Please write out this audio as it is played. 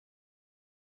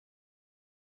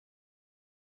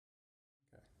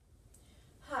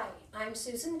I'm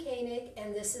Susan Koenig,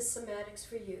 and this is Somatics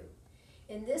for You.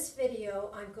 In this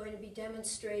video, I'm going to be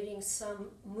demonstrating some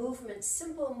movements,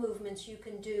 simple movements you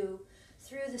can do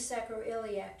through the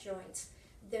sacroiliac joints.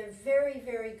 They're very,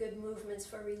 very good movements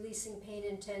for releasing pain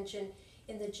and tension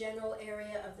in the general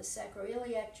area of the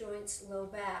sacroiliac joints, low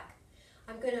back.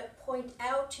 I'm going to point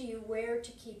out to you where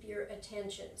to keep your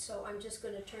attention. So I'm just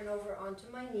going to turn over onto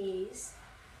my knees.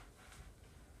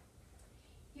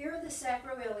 Here are the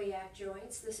sacroiliac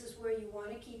joints. This is where you want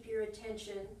to keep your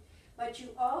attention, but you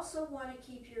also want to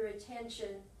keep your attention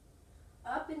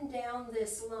up and down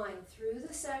this line, through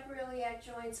the sacroiliac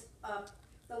joints, up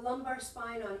the lumbar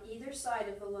spine on either side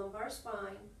of the lumbar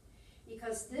spine,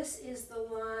 because this is the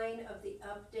line of the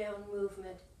up-down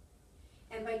movement.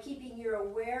 And by keeping your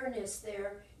awareness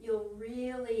there, you'll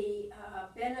really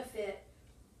benefit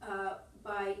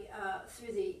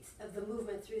through the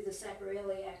movement through the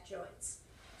sacroiliac joints.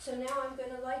 So now I'm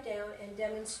going to lie down and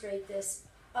demonstrate this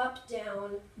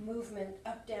up-down movement,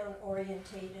 up-down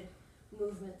orientated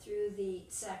movement through the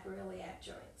sacroiliac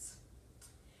joints.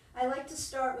 I like to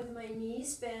start with my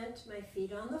knees bent, my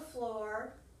feet on the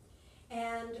floor,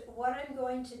 and what I'm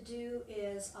going to do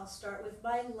is I'll start with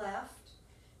my left.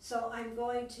 So I'm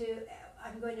going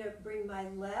to bring my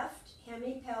left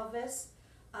hemipelvis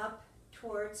up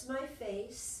towards my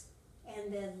face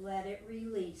and then let it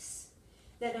release.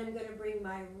 Then I'm going to bring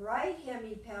my right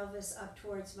hemipelvis up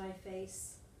towards my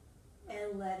face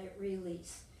and let it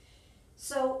release.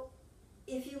 So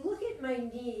if you look at my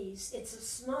knees, it's a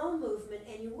small movement,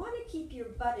 and you want to keep your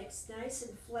buttocks nice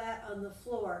and flat on the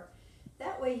floor.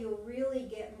 That way you'll really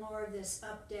get more of this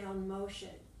up-down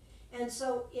motion. And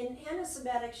so in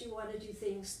anasomatics, you want to do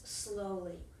things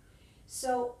slowly.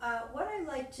 So what I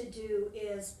like to do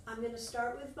is I'm going to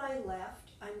start with my left.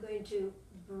 I'm going to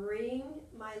bring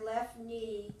my left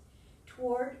knee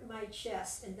toward my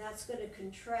chest, and that's going to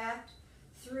contract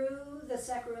through the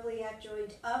sacroiliac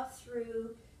joint up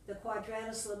through the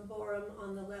quadratus lumborum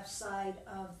on the left side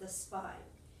of the spine,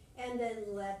 and then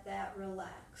let that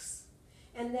relax.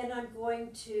 And then I'm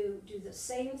going to do the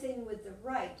same thing with the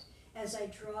right. As I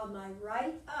draw my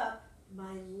right up,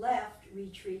 my left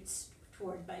retreats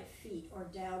toward my feet or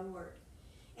downward,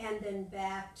 and then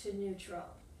back to neutral.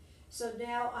 So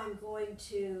now I'm going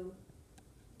to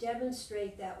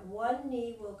demonstrate that one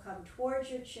knee will come towards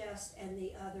your chest and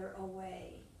the other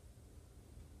away.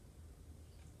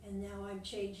 And now I'm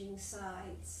changing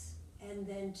sides and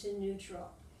then to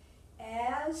neutral.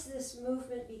 As this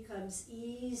movement becomes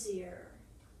easier,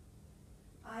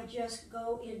 I just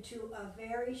go into a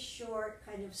very short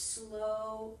kind of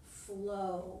slow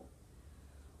flow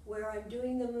where I'm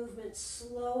doing the movement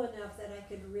slow enough that I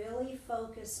could really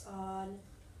focus on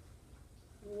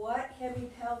what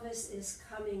hemipelvis is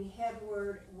coming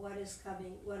headward, what is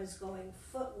going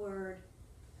footward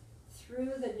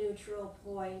through the neutral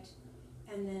point,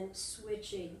 and then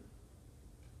switching.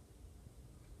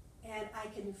 And I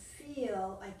can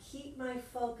feel, I keep my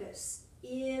focus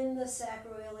in the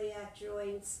sacroiliac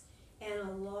joints and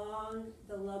along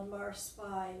the lumbar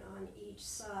spine on each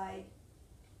side.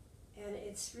 And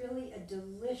it's really a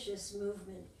delicious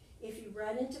movement. If you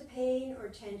run into pain or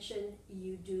tension,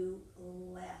 you do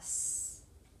less.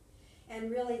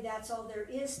 And really that's all there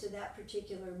is to that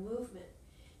particular movement.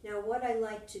 Now what I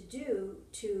like to do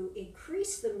to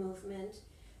increase the movement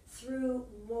through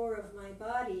more of my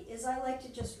body is I like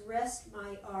to just rest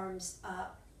my arms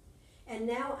up. And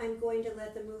now I'm going to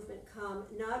let the movement come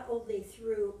not only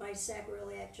through my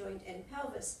sacroiliac joint and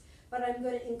pelvis, but I'm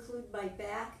going to include my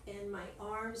back and my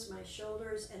arms, my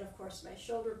shoulders, and of course my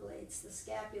shoulder blades, the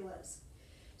scapulas.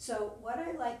 So what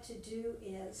I like to do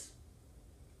is,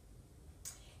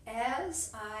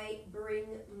 as I bring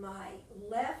my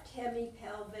left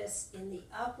hemipelvis in the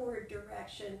upward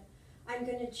direction, I'm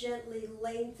going to gently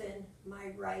lengthen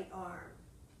my right arm.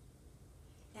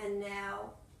 And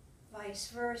now vice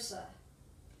versa.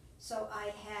 So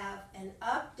I have an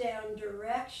up-down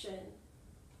direction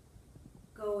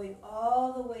going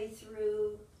all the way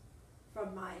through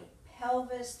from my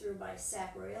pelvis, through my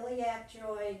sacroiliac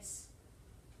joints,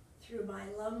 through my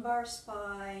lumbar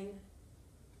spine,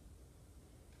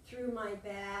 through my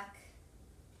back,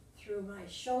 through my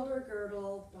shoulder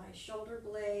girdle, my shoulder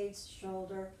blades,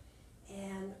 shoulder,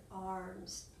 and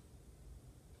arms.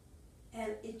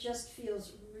 And it just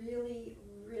feels really,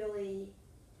 really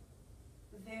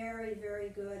very, very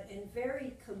good and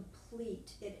very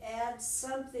complete. It adds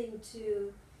something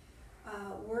to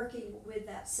working with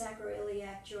that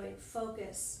sacroiliac joint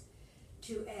focus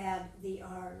to add the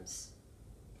arms.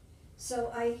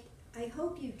 So I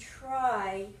hope you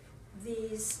try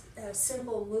these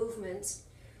simple movements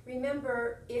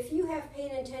Remember, if you have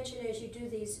pain and tension as you do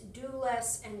these, do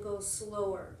less and go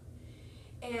slower.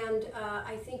 And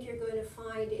I think you're going to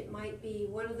find it might be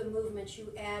one of the movements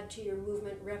you add to your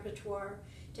movement repertoire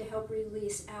to help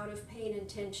release out of pain and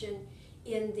tension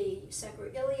in the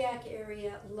sacroiliac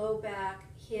area, low back,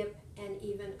 hip, and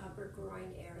even upper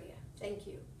groin area. Thank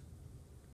you.